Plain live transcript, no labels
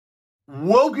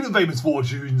Welcome to Famous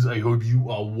Fortunes. I hope you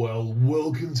are well.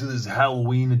 Welcome to this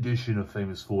Halloween edition of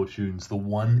Famous Fortunes, the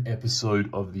one episode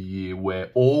of the year where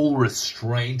all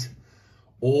restraint,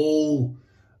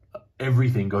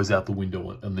 everything goes out the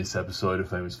window on this episode of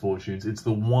Famous Fortunes. It's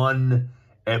the one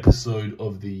episode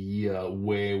of the year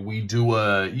where we do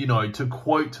to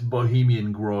quote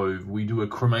Bohemian Grove, we do a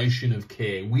cremation of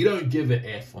care. We don't give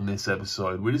a F on this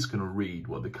episode. We're just going to read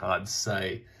what the cards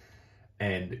say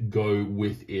and go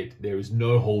with it. There is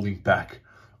no holding back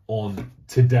on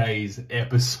today's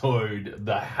episode,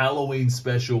 the Halloween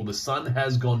special. The sun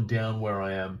has gone down where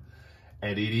I am,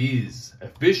 and it is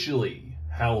officially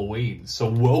Halloween.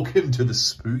 So welcome to the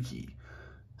spooky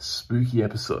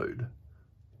episode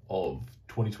of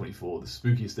 2024, the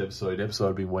spookiest episode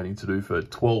I've been waiting to do for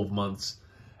 12 months.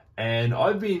 And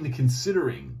I've been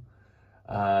considering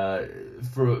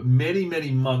for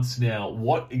many months now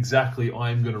what exactly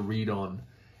I'm going to read on,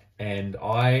 and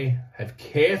I have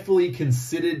carefully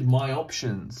considered my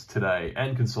options today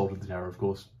and consulted the tarot, of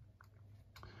course.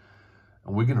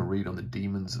 And we're going to read on the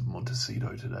demons of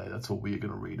Montecito today. That's what we're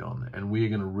going to read on. And we're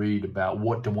going to read about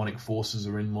what demonic forces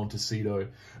are in Montecito.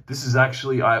 This is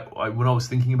actually, when I was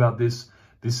thinking about this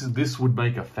would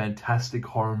make a fantastic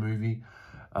horror movie.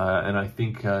 And I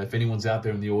think if anyone's out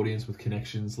there in the audience with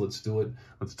connections, let's do it.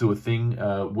 Let's do a thing.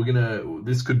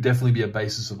 This could definitely be a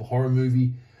basis of a horror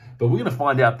movie, but we're gonna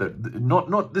find out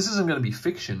that this isn't gonna be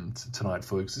fiction tonight,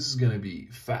 folks. This is gonna be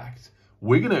fact.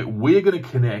 We're gonna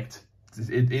connect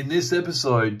in this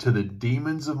episode to the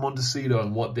demons of Montecito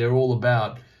and what they're all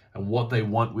about and what they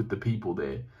want with the people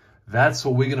there. That's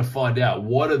what we're gonna find out.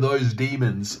 What are those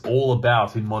demons all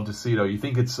about in Montecito? You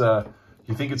think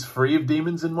it's free of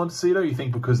demons in Montecito? You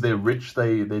think because they're rich,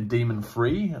 they're demon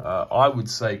free? I would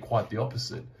say quite the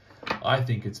opposite. I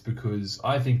think it's because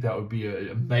that would be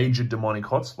a major demonic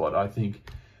hotspot. I think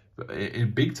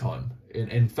in big time.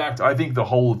 In fact, I think the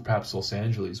whole of perhaps Los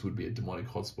Angeles would be a demonic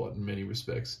hotspot in many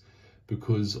respects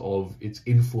because of its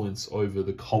influence over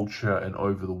the culture and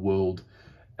over the world.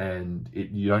 And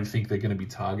you don't think they're going to be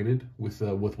targeted with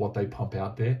what they pump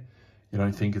out there? You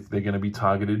don't think they're going to be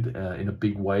targeted in a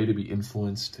big way to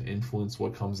influence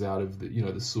what comes out of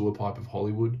the sewer pipe of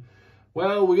Hollywood?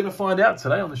 Well, we're going to find out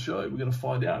today on the show. We're going to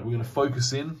find out. We're going to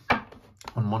focus in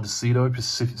on Montecito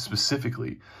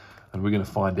specifically, and we're going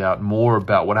to find out more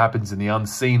about what happens in the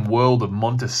unseen world of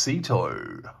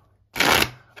Montecito.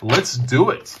 Let's do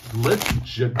it. Let's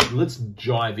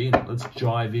jive in. Let's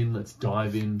jive in. Let's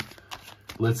dive in.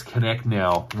 Let's connect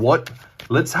now.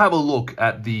 Let's have a look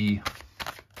at the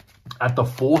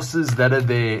forces that are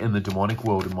there in the demonic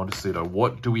world in Montecito.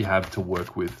 What do we have to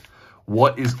work with?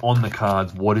 What is on the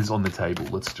cards? What is on the table?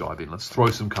 Let's dive in. Let's throw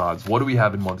some cards. What do we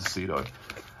have in Montecito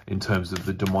in terms of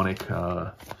the demonic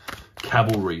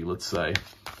cavalry, let's say?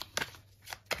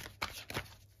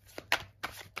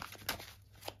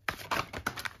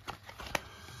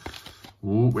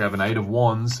 Ooh, we have an 8 of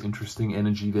Wands. Interesting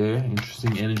energy there.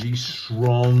 Interesting energy.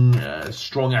 Strong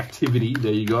activity.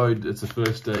 There you go. It's the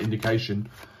first indication.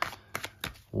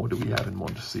 What do we have in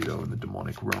Montecito in the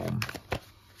demonic realm?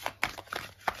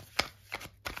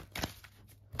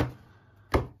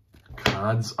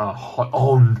 Cards are hot.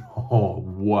 Oh no!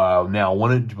 Wow! Now,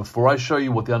 before I show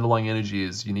you what the underlying energy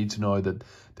is, you need to know that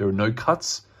there are no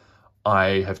cuts.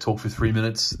 I have talked for 3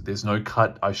 minutes. There's no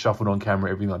cut. I shuffled on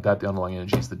camera, everything like that. The underlying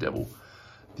energy is the devil.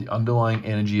 The underlying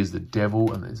energy is the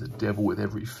devil, and there's a devil with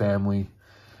every family.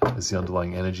 That's the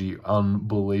underlying energy.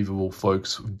 Unbelievable,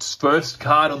 folks. First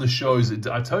card on the show is,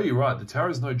 I tell you right, the tarot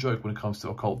is no joke when it comes to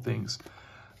occult things.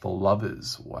 The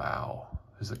Lovers. Wow.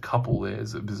 There's a couple there.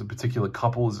 There's a particular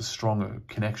couple. There's a stronger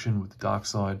connection with the dark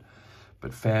side.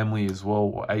 But family as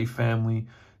well, or a family.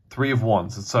 3 of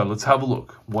Wands. And so let's have a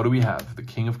look. What do we have? The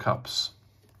King of Cups.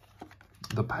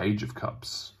 The Page of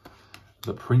Cups.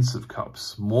 The Prince of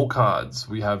Cups. More cards.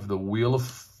 We have the Wheel of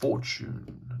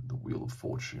Fortune. The Wheel of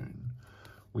Fortune.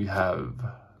 We have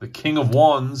the King of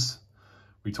Wands.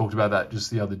 We talked about that just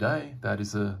the other day. That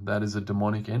is a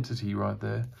demonic entity right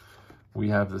there. We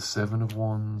have the 7 of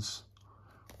Wands.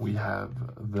 We have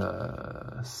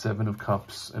the 7 of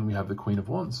Cups, and we have the Queen of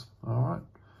Wands. All right.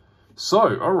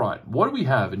 So, all right. What do we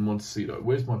have in Montecito?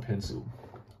 Where's my pencil?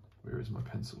 Where is my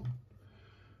pencil?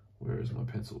 Where is my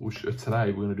pencil? Today,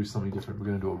 we're going to do something different. We're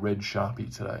going to do a red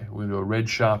Sharpie today. We're going to do a red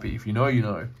Sharpie. If you know, you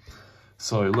know.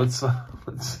 So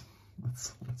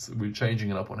we're changing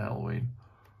it up on Halloween.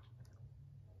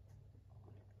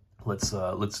 Let's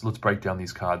break down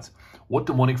these cards. What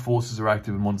demonic forces are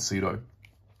active in Montecito?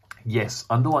 Yes,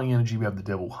 underlying energy, we have the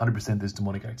devil. 100% there's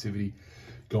demonic activity.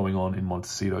 going on in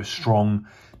Montecito. Strong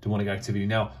demonic activity.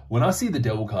 Now, when I see the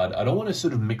devil card, I don't want to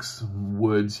sort of mix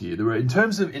words here. There are, in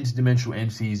terms of interdimensional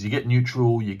entities, you get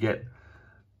neutral, you get,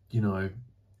 you know,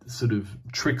 sort of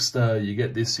trickster, you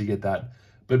get this, you get that.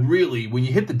 But really, when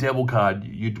you hit the devil card,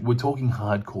 we're talking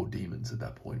hardcore demons at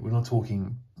that point. We're not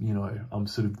talking, you know, I'm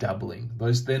sort of dabbling.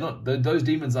 Those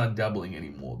demons aren't dabbling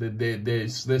anymore. They're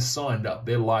signed up.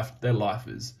 They're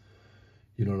lifers.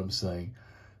 You know what I'm saying?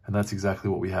 And that's exactly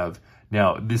what we have.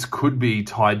 Now, this could be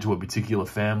tied to a particular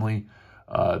family.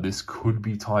 This could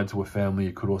be tied to a family.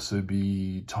 It could also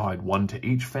be tied one to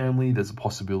each family. There's a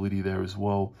possibility there as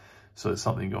well. So there's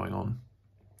something going on.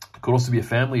 It could also be a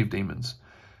family of demons.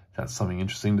 That's something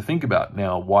interesting to think about.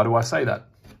 Now, why do I say that?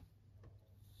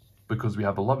 Because we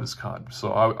have the Lovers card.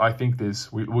 So I think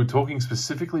we're talking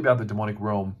specifically about the demonic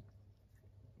realm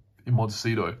in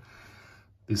Montecito.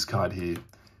 This card here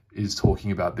is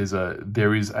talking about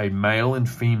there is a male and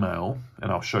female,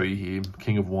 and I'll show you here,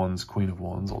 King of Wands, Queen of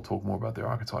Wands. I'll talk more about their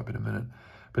archetype in a minute.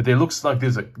 But there looks like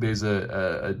there's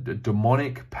a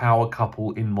demonic power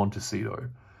couple in Montecito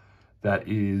that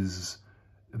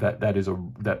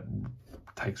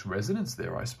takes residence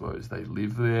there, I suppose. They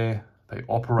live there, they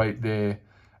operate there,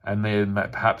 and they're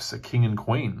perhaps a king and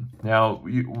queen. Now,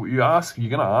 you're going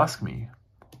to ask me,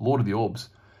 Lord of the Orbs,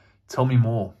 tell me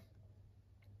more.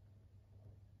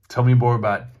 Tell me more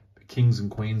about the kings and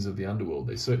queens of the underworld.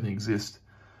 They certainly exist,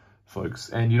 folks.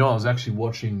 And, you know, I was actually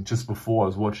watching, just before, I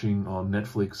was watching on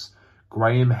Netflix,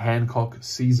 Graham Hancock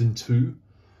Season 2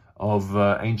 of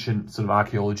ancient sort of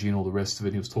archaeology and all the rest of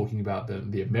it. He was talking about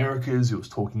the Americas. He was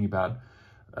talking about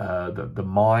the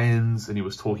Mayans, and he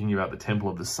was talking about the Temple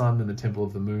of the Sun and the Temple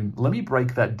of the Moon. Let me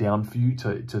break that down for you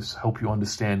to help you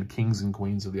understand kings and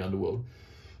queens of the underworld.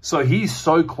 So he's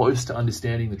so close to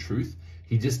understanding the truth.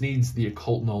 He just needs the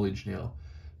occult knowledge now.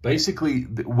 Basically,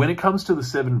 when it comes to the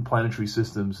 7 planetary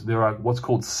systems, there are what's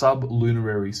called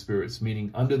sublunary spirits,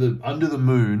 meaning under the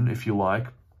moon, if you like.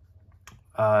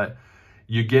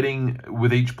 You're getting,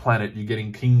 with each planet, you're getting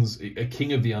a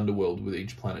king of the underworld with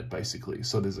each planet, basically.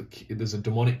 So there's a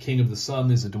demonic king of the sun,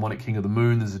 there's a demonic king of the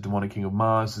moon, there's a demonic king of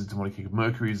Mars, there's a demonic king of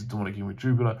Mercury, there's a demonic king of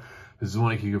Jupiter, there's a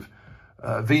demonic king of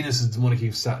Venus, there's a demonic king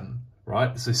of Saturn,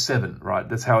 right? So 7, right?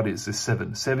 That's how it is. There's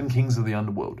 7 kings of the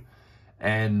underworld.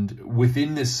 And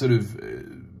within this sort of,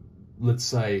 let's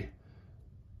say,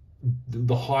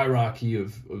 the hierarchy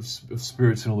of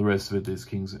spirits and all the rest of it, there's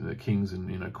kings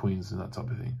and, you know, queens and that type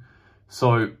of thing.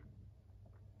 So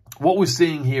what we're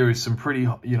seeing here is some pretty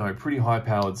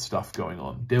high-powered stuff going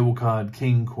on. Devil card,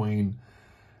 king, queen.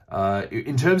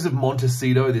 In terms of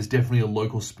Montecito, there's definitely a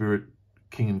local spirit,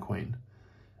 king and queen,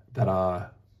 that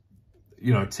are,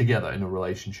 you know, together in a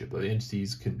relationship. The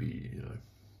entities can be, you know,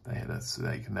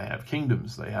 they have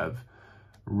kingdoms, they have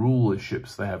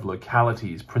rulerships, they have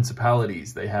localities,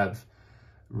 principalities, they have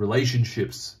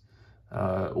relationships,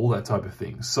 all that type of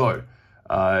thing. So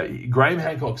Graham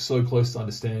Hancock's so close to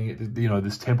understanding it. You know,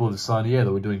 this Temple of the Sun, yeah,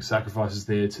 they were doing sacrifices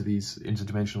there to these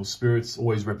interdimensional spirits,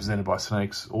 always represented by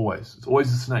snakes, always. It's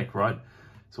always a snake, right?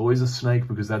 It's always a snake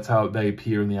because that's how they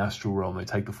appear in the astral realm. They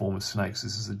take the form of snakes.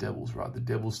 This is the devils, right? The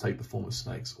devils take the form of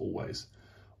snakes, always.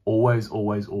 Always,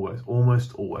 always, always,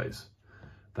 almost always.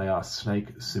 They are snake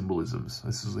symbolisms.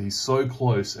 He's so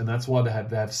close, and that's why they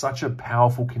have such a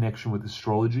powerful connection with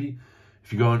astrology.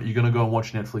 If you're going to go and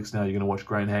watch Netflix now, you're going to watch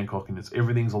Graham Hancock, and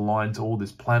everything's aligned to all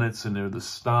these planets and there are the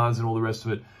stars and all the rest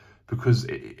of it, because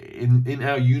in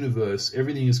our universe,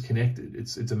 everything is connected.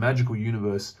 It's a magical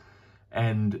universe,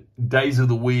 and days of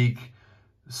the week,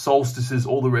 solstices,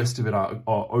 all the rest of it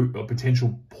are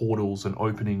potential portals and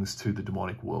openings to the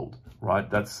demonic world, right?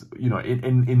 That's, you know,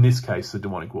 in this case, the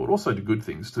demonic world, also to good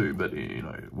things too, but, you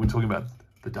know, we're talking about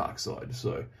the dark side.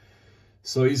 So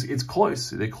it's close.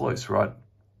 They're close, right?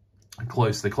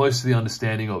 Close. They're close to the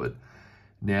understanding of it.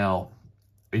 Now,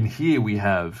 in here we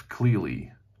have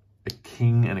clearly a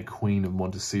king and a queen of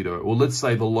Montecito, or let's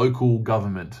say the local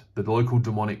government, the local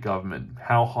demonic government.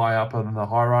 How high up in the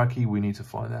hierarchy? We need to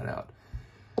find that out.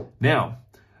 Now,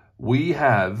 we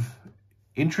have,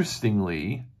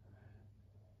 interestingly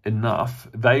enough,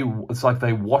 it's like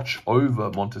they watch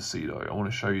over Montecito. I want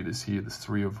to show you this here, this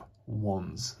 3 of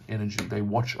Wands energy. They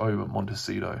watch over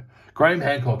Montecito. Graham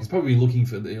Hancock is probably looking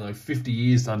for 50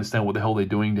 years to understand what the hell they're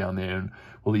doing down there and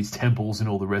all these temples and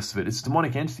all the rest of it. It's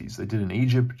demonic entities. They did in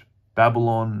Egypt,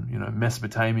 Babylon, you know,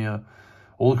 Mesopotamia,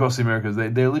 all across the Americas.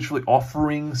 They're literally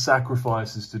offering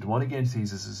sacrifices to demonic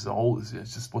entities. It's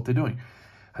just what they're doing.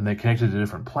 And they're connected to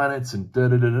different planets and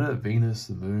Venus,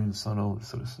 the moon, the sun, all this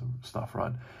sort of stuff,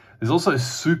 right? There's also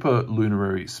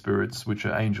superlunary spirits, which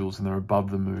are angels, and they're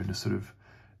above the moon.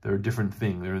 They're a different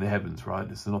thing. They're in the heavens, right?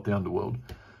 It's not the underworld.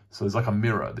 So there's like a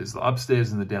mirror. There's the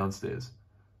upstairs and the downstairs.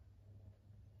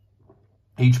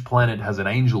 Each planet has an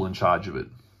angel in charge of it.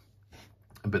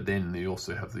 But then you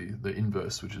also have the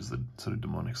inverse, which is the sort of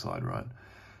demonic side, right?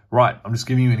 Right, I'm just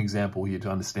giving you an example here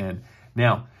to understand.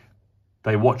 Now,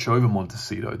 they watch over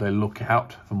Montecito. They look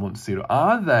out for Montecito.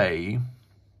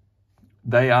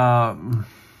 They are,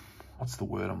 what's the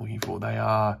word I'm looking for? They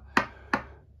are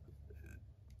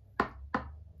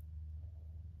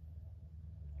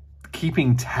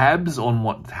keeping tabs on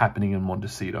what's happening in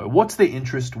Montecito. What's their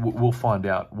interest? We'll find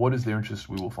out. What is their interest?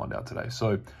 We will find out today.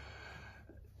 So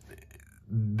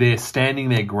they're standing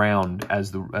their ground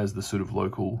as the sort of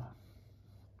local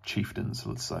chieftains,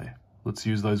 let's say. Let's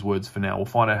use those words for now. We'll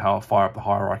find out how far up the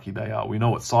hierarchy they are. We know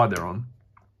what side they're on.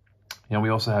 Now we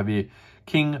also have here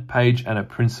King, Page, and a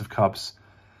Prince of Cups.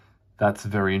 That's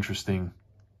very interesting.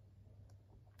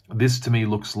 This to me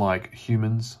looks like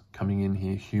humans coming in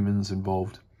here, humans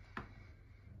involved.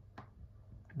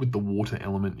 With the water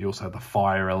element, you also have the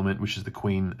fire element, which is the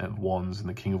Queen of Wands, and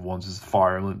the King of Wands is the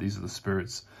fire element. These are the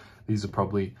spirits. These are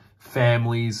probably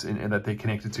families and that they're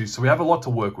connected to. So we have a lot to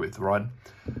work with, right?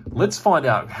 Let's find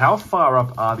out how far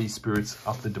up are these spirits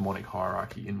up the demonic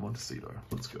hierarchy in Montecito.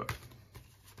 Let's go.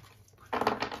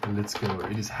 Let's go.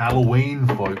 It is Halloween,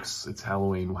 folks. It's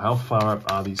Halloween. How far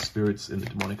up are these spirits in the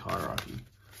demonic hierarchy?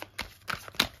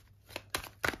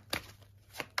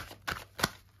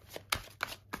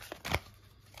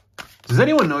 Does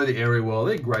anyone know the area well? Are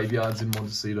there graveyards in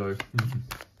Montecito?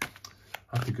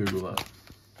 I have to Google that.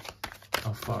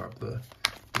 How far up the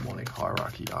demonic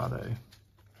hierarchy are they?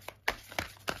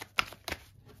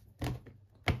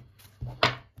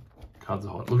 Cards are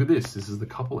hot. Look at this. This is the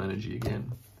couple energy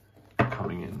again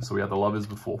coming in. So we had the Lovers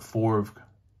before. 4 of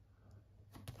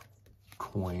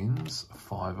Coins,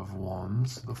 5 of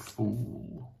Wands, the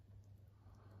Fool,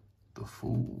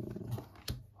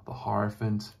 the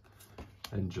Hierophant,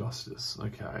 and Justice.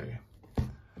 Okay.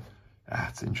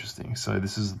 That's interesting. So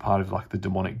this is part of like the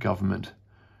demonic government,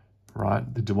 right?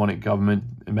 The demonic government,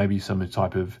 maybe some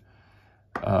type of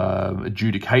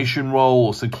adjudication role,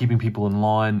 also keeping people in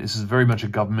line. This is very much a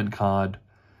government card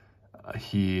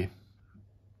here.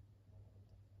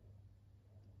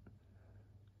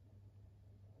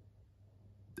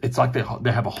 It's like they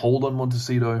have a hold on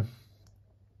Montecito.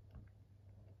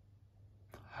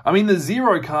 I mean, the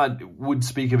 0 card would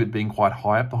speak of it being quite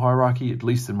high up the hierarchy, at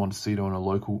least in Montecito on a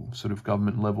local sort of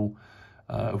government level,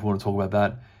 if we want to talk about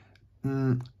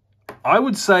that. I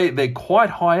would say they're quite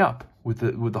high up with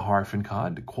the Hierophant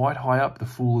card, quite high up. The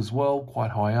Fool as well,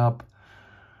 quite high up.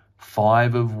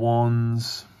 5 of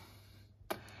Wands.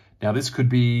 Now, this could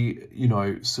be, you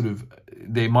know, sort of,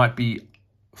 there might be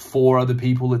 4 other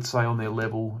people, let's say, on their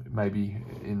level, maybe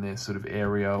in their sort of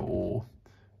area or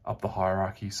up the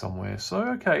hierarchy somewhere. So,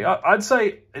 okay, I'd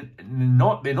say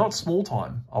they're not small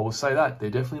time. I will say that. They're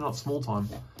definitely not small time.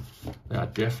 They are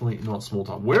definitely not small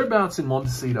time. Whereabouts in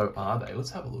Montecito are they?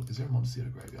 Let's have a look. Is there a Montecito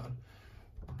graveyard?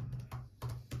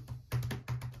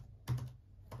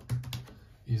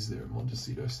 Is there a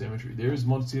Montecito cemetery? There is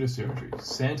Montecito cemetery.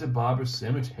 Santa Barbara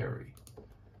Cemetery.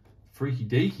 Freaky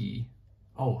deaky.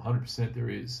 Oh, 100% there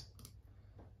is.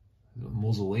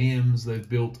 Mausoleums they've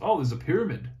built. Oh, there's a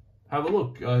pyramid. Have a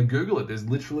look. Google it. There's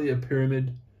literally a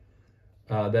pyramid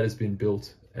that has been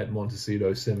built at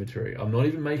Montecito Cemetery. I'm not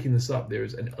even making this up. There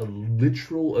is a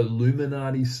literal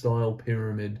Illuminati-style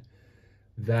pyramid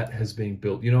that has been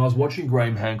built. You know, I was watching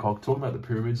Graham Hancock talking about the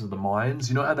pyramids of the Mayans.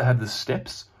 You know how they have the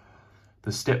steps?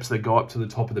 The steps that go up to the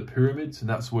top of the pyramids, and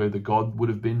that's where the god would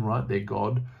have been, right? Their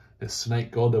god, their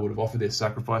snake god they would have offered their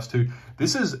sacrifice to.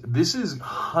 This is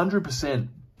 100%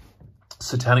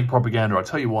 satanic propaganda. I'll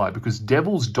tell you why. Because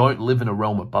devils don't live in a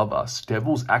realm above us.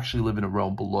 Devils actually live in a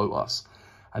realm below us.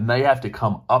 And they have to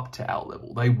come up to our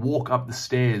level. They walk up the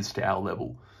stairs to our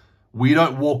level. We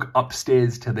don't walk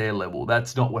upstairs to their level.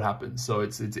 That's not what happens. So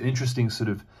it's an interesting sort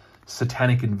of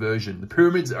satanic inversion. The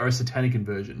pyramids are a satanic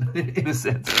inversion in a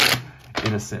sense.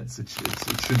 In a sense, it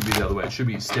shouldn't be the other way. It should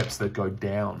be steps that go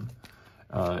down.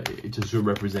 It just should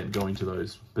represent going to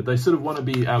those. But they sort of want to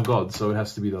be our gods, so it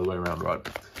has to be the other way around, right?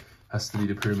 Has to be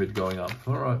the pyramid going up.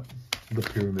 All right, the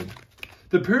pyramid.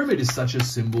 The pyramid is such a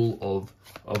symbol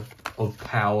of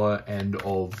power and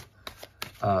of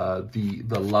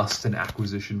the lust and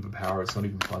acquisition for power. It's not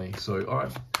even funny. So, all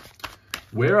right,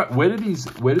 where do these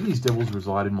devils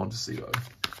reside in Montecito?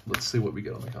 Let's see what we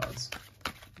get on the cards.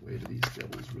 Where do these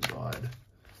devils reside?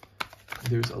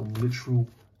 There's a literal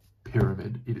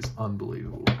pyramid. It is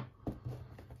unbelievable.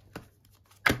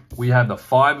 We have the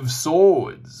 5 of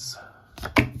Swords.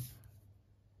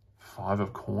 5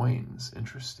 of Coins.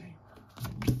 Interesting.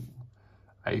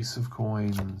 Ace of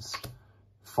Coins.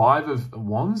 Five of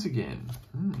Wands again.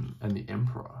 And the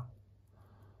Emperor.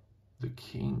 The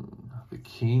King. The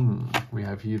King. We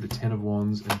have here the Ten of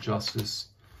Wands and Justice.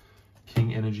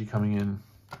 King energy coming in.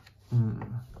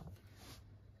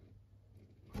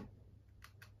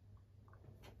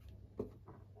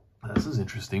 This is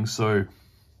interesting. So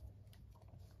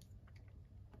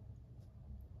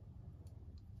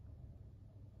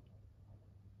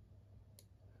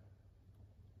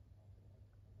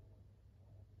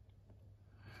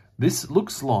this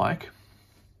looks like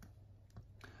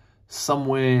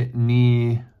somewhere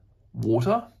near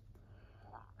water.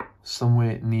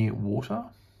 Somewhere near water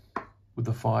with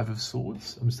the Five of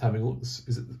Swords. I'm just having a look.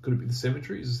 Could it be the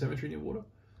cemetery? Is the cemetery near water?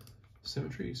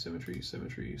 Cemetery, cemetery,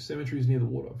 cemetery. Cemetery is near the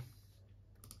water.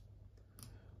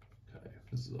 Okay,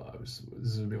 this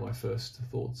is going to be my first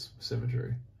thoughts.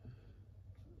 Cemetery.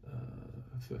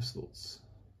 First thoughts.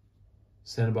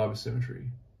 Santa Barbara Cemetery.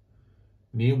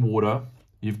 Near water.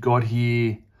 You've got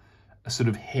here a sort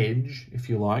of hedge, if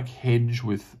you like. Hedge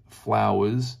with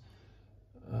flowers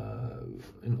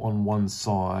on one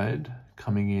side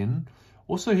coming in.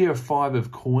 Also here a Five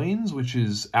of Coins, which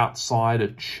is outside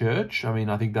a church. I mean,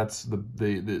 I think that's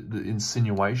the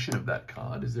insinuation of that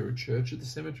card. Is there a church at the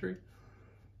cemetery?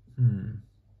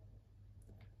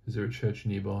 Is there a church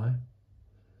nearby?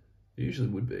 There usually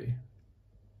would be.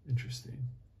 Interesting.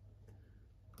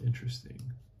 Interesting.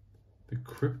 The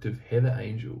Crypt of Heather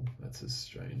Angel. That's a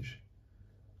strange.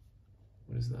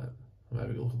 What is that? I'm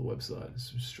having a look at the website. There's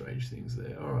some strange things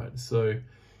there. All right, so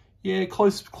yeah,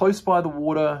 close by the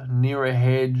water, near a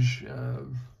hedge.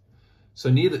 So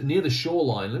near the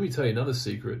shoreline. Let me tell you another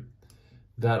secret,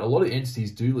 that a lot of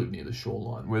entities do live near the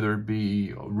shoreline, whether it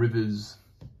be rivers,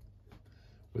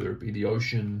 whether it be the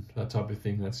ocean, that type of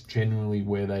thing. That's generally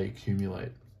where they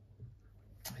accumulate.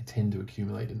 They tend to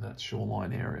accumulate in that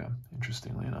shoreline area,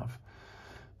 interestingly enough.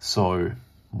 So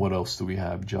what else do we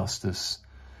have? Justice.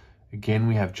 Again,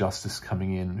 we have Justice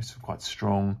coming in. It's quite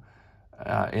strong.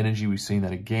 Energy, we've seen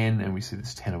that again, and we see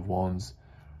this Ten of Wands.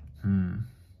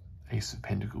 Ace of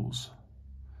Pentacles.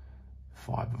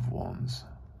 Five of Wands.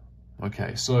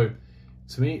 Okay, so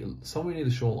to me, somewhere near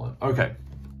the shoreline. Okay.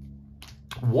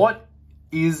 What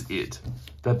is it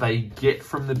that they get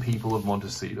from the people of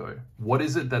Montecito? What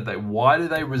is it that why do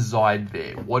they reside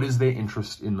there? What is their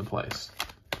interest in the place?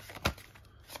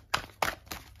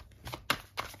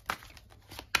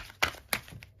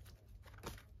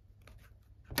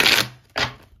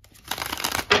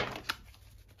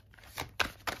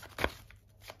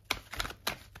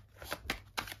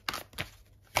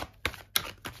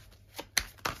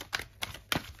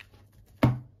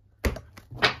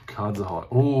 Cards are hot.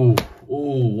 Oh,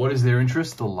 what is their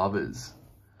interest? The Lovers.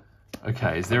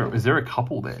 Okay, is there a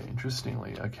couple there,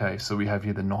 interestingly? Okay, so we have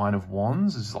here the Nine of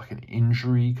Wands. This is like an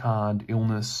injury card,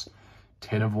 illness.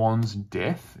 Ten of Wands,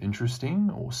 death.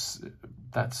 Interesting. Or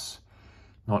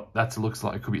that looks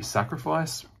like it could be a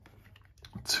sacrifice.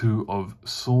 Two of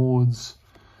Swords.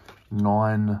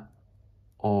 Nine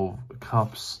of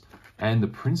Cups. And the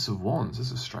Prince of Wands. This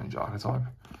is a strange archetype.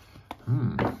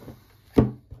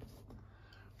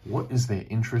 What is their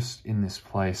interest in this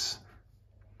place?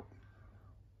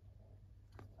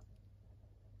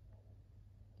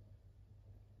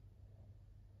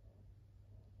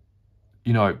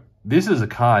 You know, this is a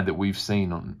card that we've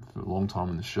seen for a long time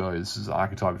on the show. This is the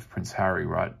archetype of Prince Harry,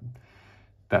 right?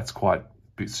 That's quite a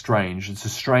bit strange. It's a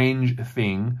strange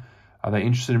thing. Are they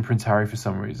interested in Prince Harry for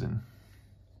some reason?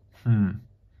 Ten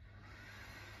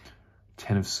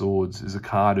of Swords is a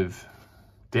card of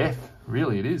death.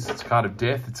 Really, it is. It's a card of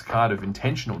death. It's a card of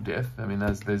intentional death. I mean,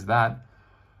 there's that.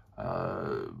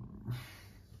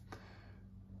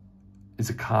 It's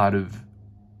a card of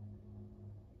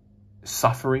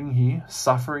suffering here.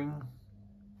 Suffering.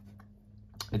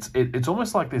 It's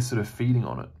almost like they're sort of feeding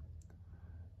on it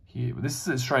here. But this is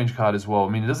a strange card as well. I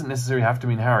mean, it doesn't necessarily have to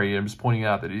mean Harry. I'm just pointing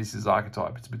out that it is his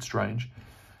archetype. It's a bit strange.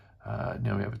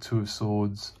 Now we have a Two of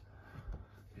Swords.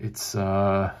 It's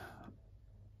I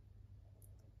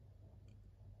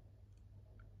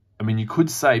mean, you could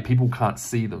say people can't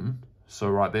see them. So,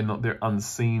 right, they're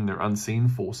unseen. They're unseen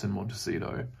force in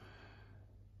Montecito.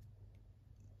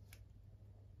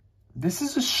 This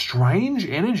is a strange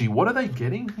energy. What are they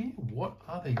getting here? What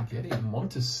are they getting?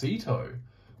 Montecito.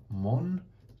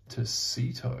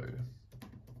 Montecito.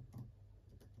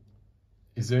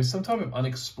 Is there some type of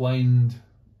unexplained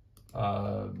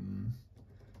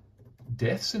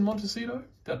deaths in Montecito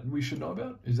that we should know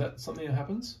about? Is that something that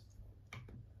happens?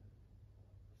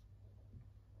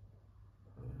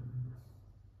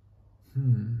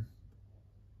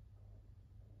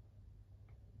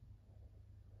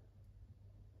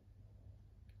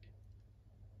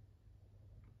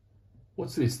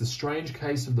 What's this? The strange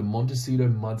case of the Montecito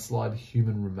mudslide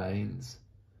human remains.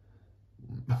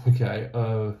 Okay.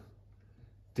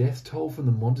 Death toll from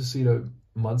the Montecito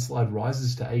mudslide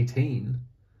rises to 18.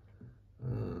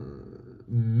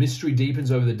 Mystery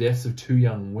deepens over the deaths of 2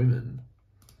 young women.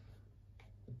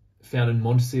 Found in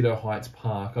Montecito Heights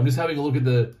Park. I'm just having a look at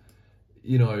the,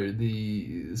 you know,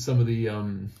 some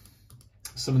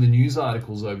of the news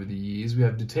articles over the years. We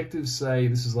have detectives say,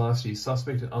 this is last year,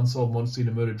 suspect in unsolved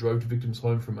Montecito murder drove to victim's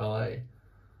home from LA.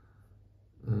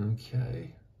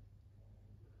 Okay.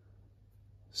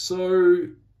 So,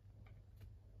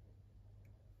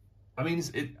 I mean,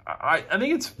 I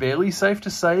think it's fairly safe to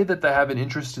say that they have an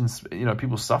interest in, you know,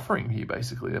 people suffering here,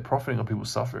 basically. They're profiting on people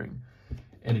suffering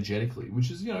energetically, which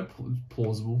is, you know,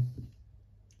 plausible.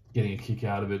 Getting a kick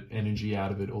out of it, energy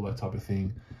out of it, all that type of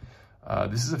thing.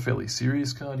 This is a fairly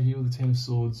serious card here with the Ten of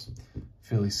Swords.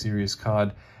 Fairly serious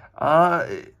card.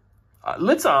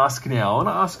 Let's ask now. I want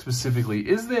to ask specifically,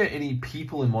 is there any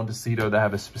people in Montecito that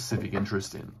have a specific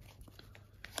interest in?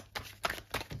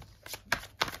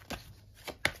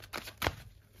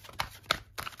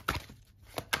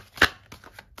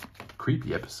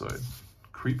 Creepy episode.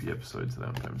 Creepy episode today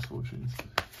on Famous Fortunes.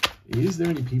 Is there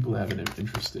any people that have an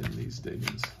interest in these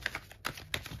demons?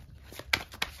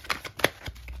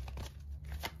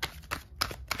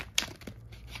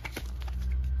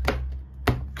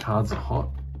 Cards are hot.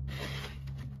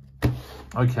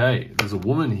 Okay, there's a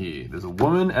woman here. There's a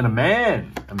woman and a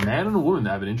man. A man and a woman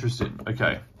that have an interest in.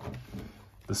 Okay.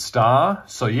 The Star.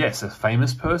 So yes, a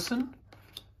famous person.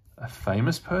 A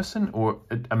famous person, or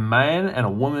a man and a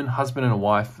woman, husband and a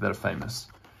wife that are famous.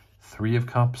 3 of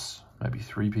Cups, maybe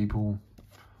 3 people.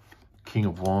 King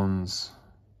of Wands.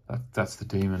 That's the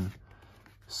demon.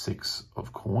 6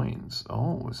 of Coins.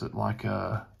 Oh, is it like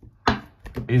a...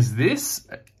 Is this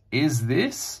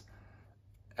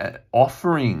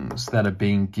offerings that are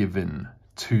being given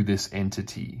to this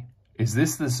entity? Is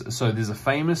this? So there's a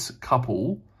famous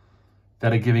couple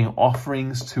that are giving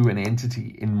offerings to an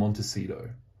entity in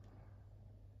Montecito.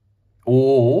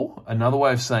 Or another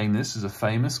way of saying this is a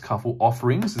famous couple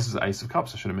offerings. This is Ace of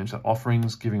Cups. I should have mentioned that.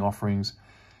 Offerings, giving offerings.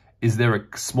 Is there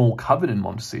a small coven in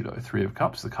Montecito? 3 of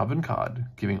Cups, the coven card,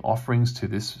 giving offerings to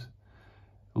this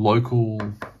local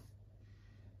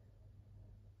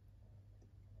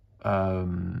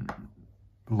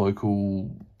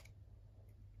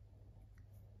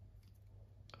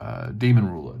demon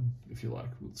ruler, if you like.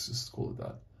 Let's just call it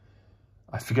that.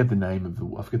 I forget the name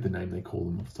they call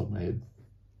them off the top of my head.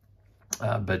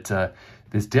 But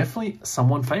there's definitely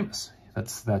someone famous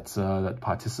that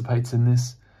participates in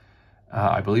this.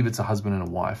 I believe it's a husband and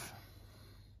a wife.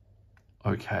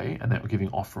 Okay, and they're giving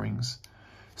offerings.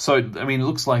 So, I mean, it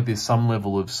looks like there's some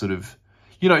level of sort of,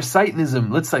 you know,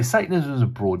 Satanism. Let's say Satanism is a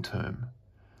broad term.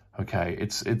 Okay,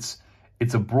 it's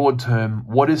a broad term.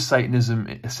 What is Satanism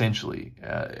essentially?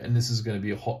 And this is going to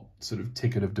be a hot sort of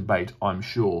ticket of debate, I'm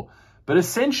sure. But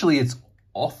essentially, it's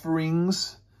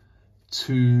offerings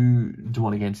to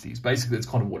demonic entities. Basically, that's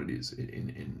kind of what it is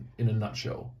in a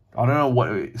nutshell. I don't know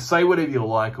what, say whatever you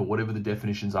like or whatever the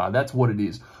definitions are. That's what it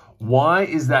is. Why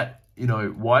is that, you know,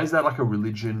 why is that like a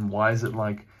religion? Why is it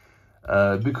like,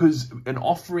 because an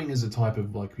offering is a type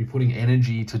of, like, you're putting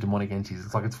energy to demonic entities.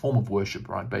 It's like it's a form of worship,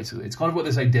 right? Basically, it's kind of what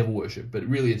they say devil worship, but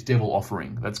really it's devil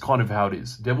offering. That's kind of how it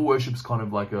is. Devil worship is kind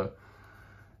of like a,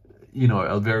 you know,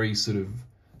 a very sort of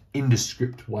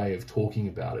indescript way of talking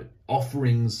about it.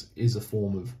 Offerings is a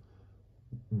form of,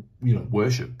 you know,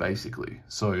 worship, basically.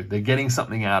 So they're getting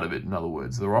something out of it. In other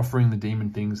words, they're offering the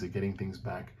demon things, they're getting things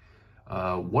back.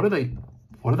 What are they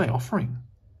offering?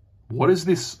 What is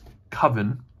this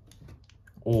coven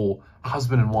or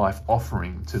husband and wife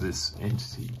offering to this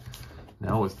entity?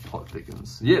 Now as the plot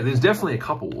thickens. Yeah, there's definitely a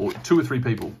couple, or 2 or 3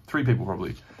 people, 3 people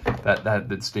probably,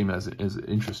 that Steam has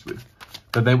interest with.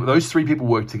 But those 3 people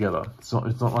work together. It's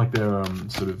not like they're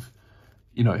sort of,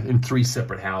 you know, in 3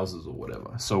 separate houses or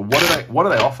whatever. So what do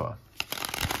they offer?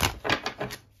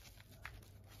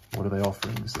 What are they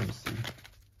offering this entity?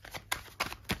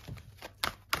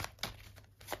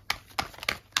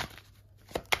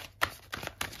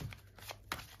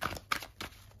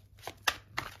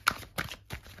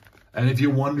 And if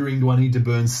you're wondering, do I need to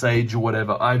burn sage or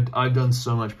whatever? I've done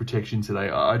so much protection today.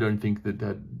 I don't think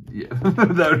that yeah,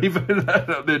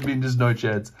 there'd be just no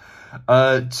chance.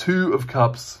 2 of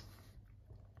Cups.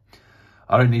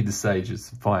 I don't need the sage. It's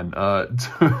fine. 2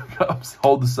 of Cups.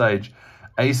 Hold the sage.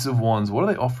 Ace of Wands. What are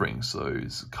they offering? So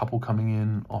is a couple coming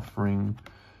in offering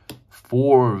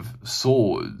 4 of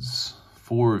Swords.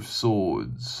 4 of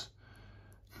Swords.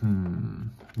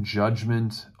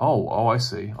 Judgment. Oh, I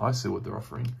see. I see what they're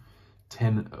offering.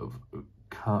 10 of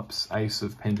Cups, Ace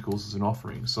of Pentacles as an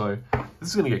offering. So this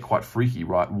is going to get quite freaky,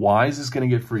 right? Why is this going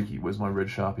to get freaky? Where's my red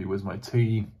Sharpie? Where's my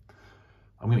tea?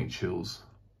 I'm getting chills.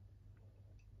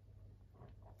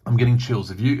 I'm getting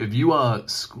chills. If you are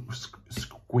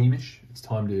squeamish, it's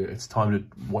time to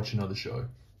watch another show.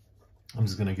 I'm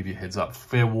just going to give you a heads up.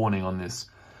 Fair warning on this.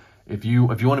 If you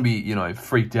want to be, you know,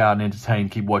 freaked out and entertained,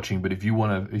 keep watching. But if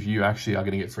you actually are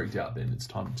going to get freaked out, then it's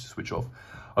time to switch off.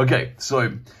 Okay,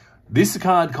 so this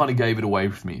card kind of gave it away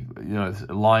for me. You know,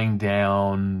 lying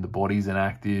down, the body's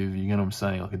inactive. You know what I'm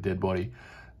saying, like a dead body.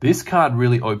 This card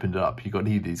really opened it up. You got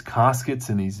here these caskets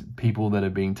and these people that are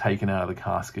being taken out of the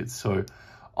caskets. So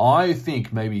I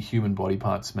think maybe human body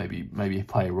parts maybe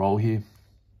play a role here.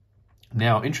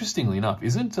 Now, interestingly enough,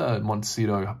 isn't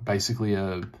Montecito basically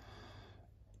an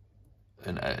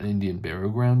Indian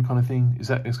burial ground kind of thing? Is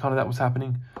kind of that what's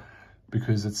happening?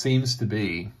 Because it seems to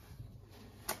be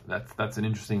that's an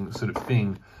interesting sort of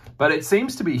thing. But it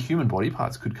seems to be human body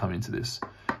parts could come into this.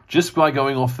 Just by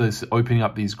going off this, opening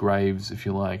up these graves, if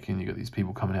you like, and you got these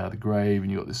people coming out of the grave,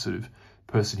 and you got this sort of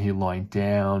person here lying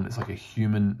down. It's like a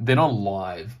human. They're not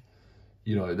alive.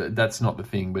 You know, that's not the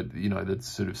thing, but, you know, that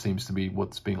sort of seems to be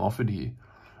what's being offered here.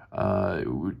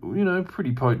 You know,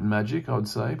 pretty potent magic, I would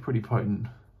say. Pretty potent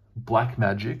black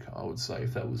magic, I would say,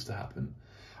 if that was to happen.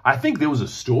 I think there was a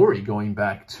story going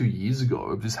back 2 years ago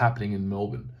of this happening in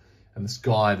Melbourne. And this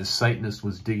guy, the Satanist,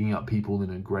 was digging up people in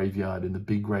a graveyard, in the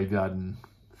big graveyard in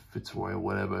Fitzroy or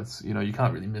whatever. It's, you know, you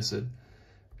can't really miss it.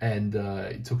 And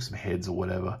he took some heads or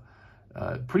whatever.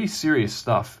 Pretty serious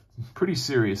stuff. Pretty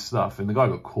serious stuff. And the guy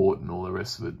got caught and all the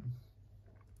rest of it.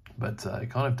 But it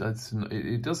kind of does.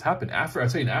 It does happen. Africa, I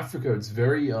tell you, in Africa, it's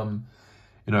very you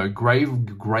know,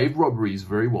 grave robbery is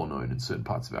very well known in certain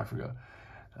parts of Africa.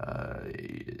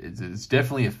 It's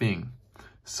definitely a thing.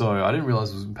 So I didn't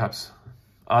realize it was perhaps.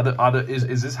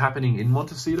 Is this happening in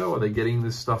Montecito? Are they getting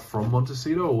this stuff from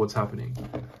Montecito, or what's happening?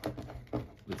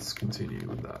 Let's continue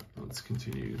with that. Let's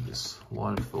continue this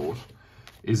line of thought.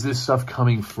 Is this stuff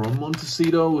coming from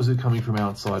Montecito, or is it coming from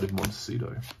outside of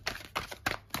Montecito?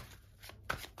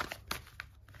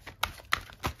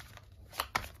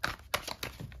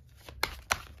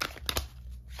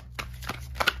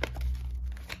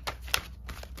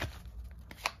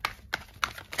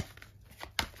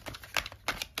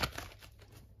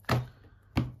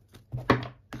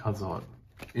 Cards on.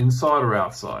 Inside or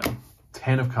outside?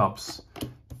 10 of Cups.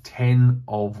 10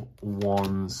 of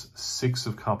Wands, 6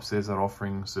 of Cups, there's that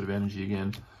offering sort of energy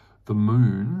again. The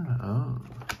Moon,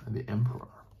 and the Emperor.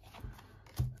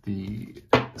 The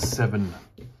 7.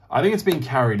 I think it's being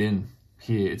carried in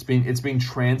here. It's being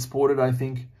transported, I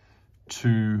think,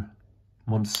 to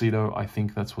Montecito. I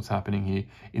think that's what's happening here.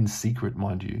 In secret,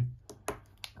 mind you.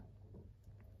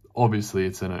 Obviously,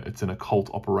 it's an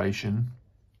occult operation.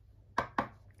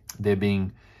 They're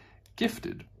being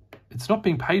gifted. It's not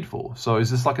being paid for. So is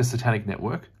this like a satanic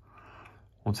network?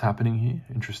 What's happening here?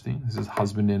 Interesting. This is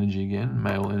husband energy again,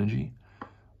 male energy.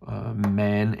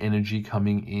 Man energy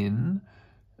coming in.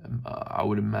 I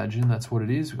would imagine that's what it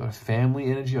is. We've got a family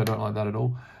energy. I don't like that at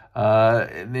all.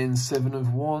 And then 7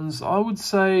 of Wands. I would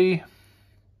say,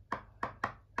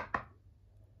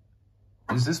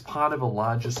 is this part of a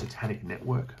larger satanic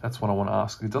network? That's what I want to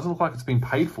ask. It doesn't look like it's being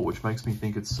paid for, which makes me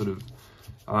think it's sort of,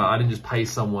 I didn't just pay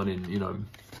someone in, you know,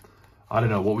 I don't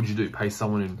know, what would you do? Pay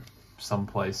someone in some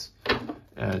place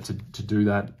to do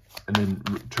that and then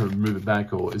to remove it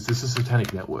back? Or is this a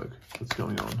satanic network? What's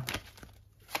going on?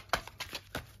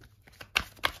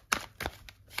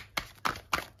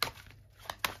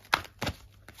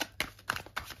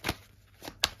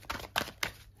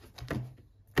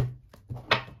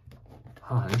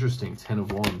 Interesting. 10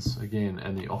 of Wands again,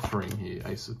 and the offering here,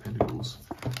 Ace of Pentacles.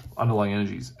 Underlying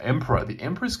energies. Emperor. The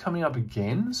Emperor's coming up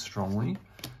again strongly.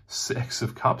 6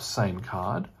 of Cups, same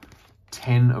card.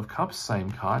 10 of Cups,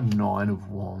 same card. 9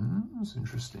 of Wands.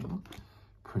 Interesting.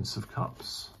 Prince of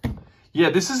Cups.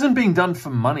 Yeah, this isn't being done for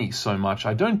money so much.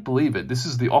 I don't believe it. This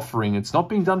is the offering. It's not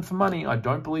being done for money. I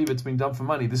don't believe it's being done for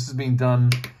money. This is being done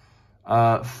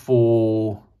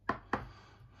for...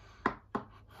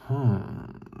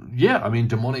 Yeah, I mean,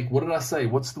 demonic, what did I say?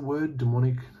 What's the word?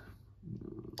 Demonic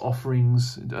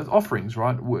offerings. Offerings,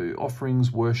 right? Offerings,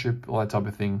 worship, all that type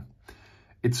of thing.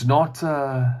 It's not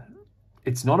a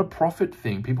profit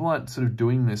thing. People aren't sort of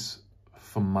doing this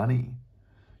for money.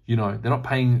 You know, they're not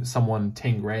paying someone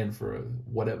 10 grand for a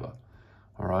whatever.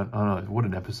 All right? I don't know. What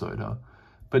an episode, huh?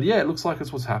 But yeah, it looks like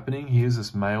it's what's happening. Here's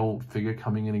this male figure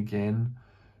coming in again.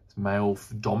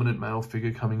 This dominant male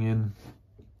figure coming in.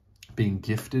 Being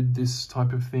gifted this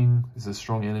type of thing. There's a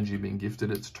strong energy being gifted.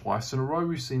 It's twice in a row.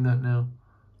 We've seen that now.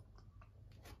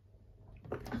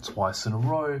 Twice in a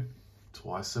row.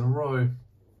 Twice in a row.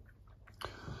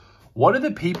 What are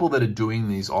the people that are doing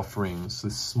these offerings,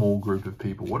 this small group of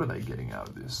people, what are they getting out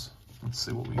of this? Let's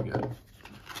see what we get.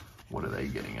 What are they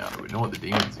getting out of it? Know what the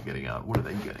demons are getting out. What are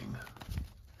they getting?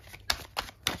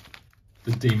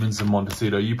 The demons of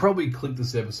Montecito. You probably clicked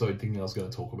this episode thinking I was going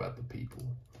to talk about the people.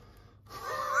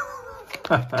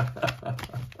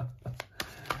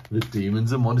 The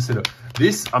demons of Montecito.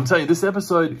 This, I'm telling you, this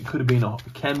episode could have been,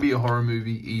 can be a horror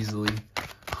movie easily.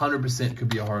 100% could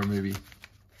be a horror movie.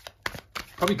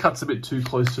 Probably cuts a bit too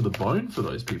close to the bone for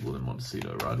those people in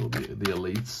Montecito, right? Or the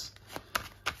elites.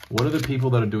 What are the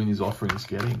people that are doing these offerings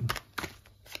getting?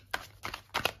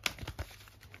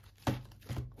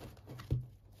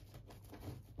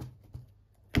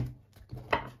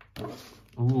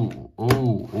 Ooh, ooh,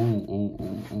 ooh, ooh,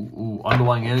 ooh, ooh, ooh.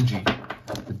 Underlying energy.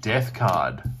 The Death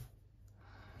card.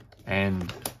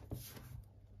 And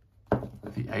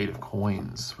the Eight of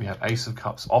Coins. We have Ace of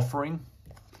Cups, offering.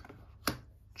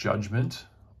 Judgment,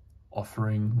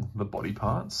 offering the body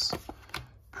parts.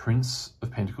 Prince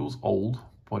of Pentacles, old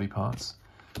body parts.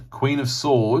 Queen of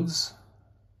Swords,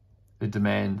 they're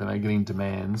getting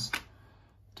demands.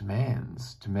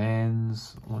 Demands.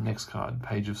 Well, next card,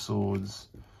 Page of Swords.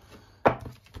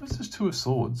 What's this Two of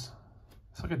Swords?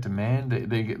 It's like a demand.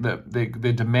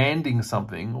 They're demanding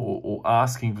something or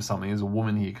asking for something. There's a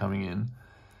woman here coming in.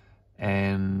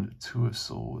 And Two of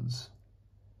Swords.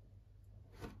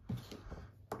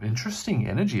 Interesting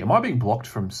energy. Am I being blocked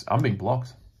from... I'm being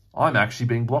blocked. I'm actually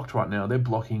being blocked right now. They're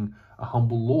blocking a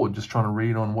humble lord just trying to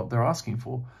read on what they're asking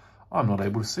for. I'm not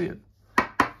able to see it.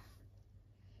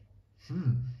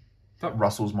 That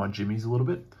rustles my jimmies a little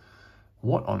bit.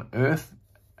 What on earth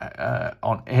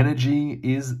on energy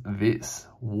is this?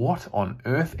 What on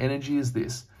earth energy is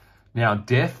this? Now,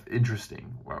 death,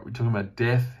 interesting. Right, we're talking about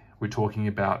death. We're talking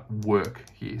about work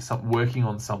here. Working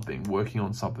on something.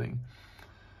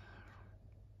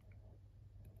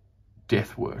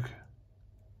 Death work.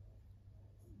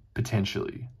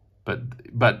 Potentially.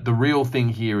 But the real thing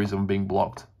here is I'm being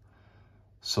blocked.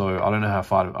 So I don't know how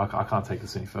far... I can't take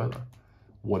this any further.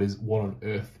 What on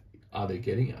earth are they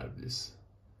getting out of this?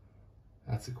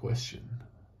 That's a question.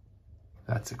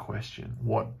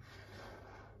 What?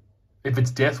 If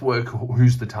it's death work,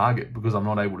 who's the target? Because I'm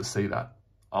not able to see that.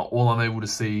 All I'm able to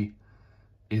see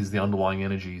is the underlying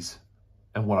energies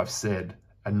and what I've said,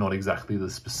 and not exactly the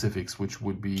specifics, which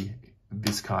would be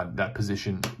this card, that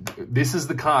position. This is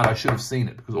the card. I should have seen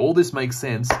it because all this makes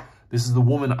sense. This is the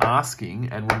woman asking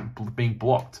and being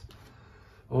blocked.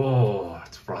 Oh,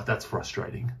 that's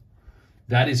frustrating.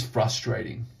 That is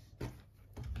frustrating.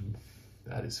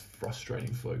 That is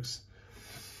frustrating, folks.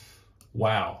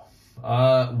 Wow.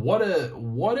 What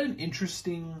an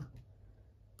interesting,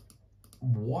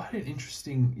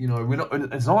 you know,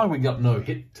 it's not like we got no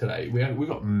hit today. We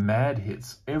got mad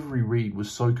hits. Every read was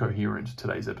so coherent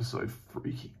today's episode.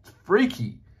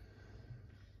 Freaky.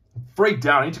 Freaked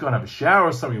out. I need to go and have a shower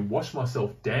or something and wash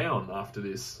myself down after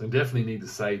this. I definitely need the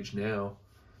sage now.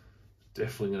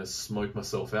 Definitely going to smoke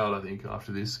myself out, I think,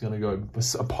 after this. Going to go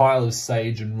a pile of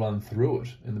sage and run through it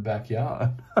in the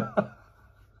backyard. Wow,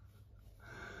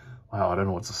 I don't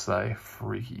know what to say.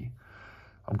 Freaky.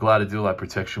 I'm glad I did all that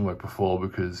protection work before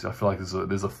because I feel like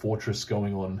there's a fortress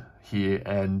going on here,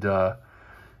 and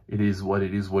it is what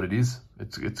it is.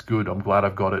 It's good. I'm glad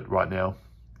I've got it right now.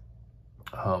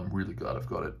 I'm really glad I've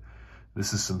got it.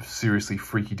 This is some seriously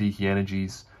freaky deaky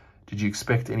energies. Did you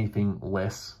expect anything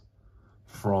less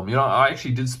from... You know, I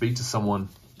actually did speak to someone,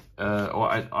 or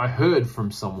I heard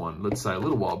from someone, let's say a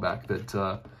little while back,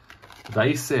 that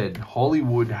they said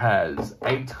Hollywood has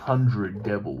 800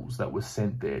 devils that were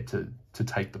sent there to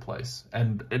take the place.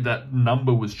 And that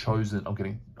number was chosen... I'm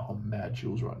getting mad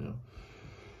chills right now.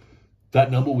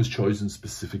 That number was chosen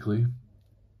specifically.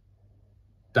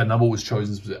 They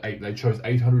chose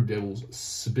 800 devils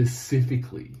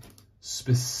specifically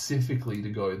to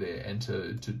go there and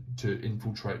to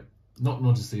infiltrate, not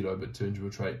Montecito, but to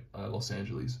infiltrate Los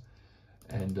Angeles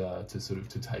and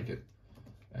to take it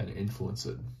and influence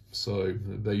it. So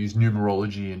they use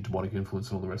numerology and demonic influence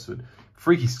and all the rest of it.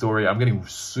 Freaky story. I'm getting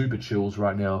super chills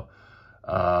right now.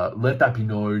 Let that be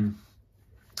known.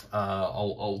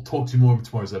 I'll talk to you more in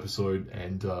tomorrow's episode,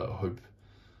 and hope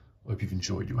you've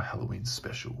enjoyed your Halloween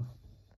special.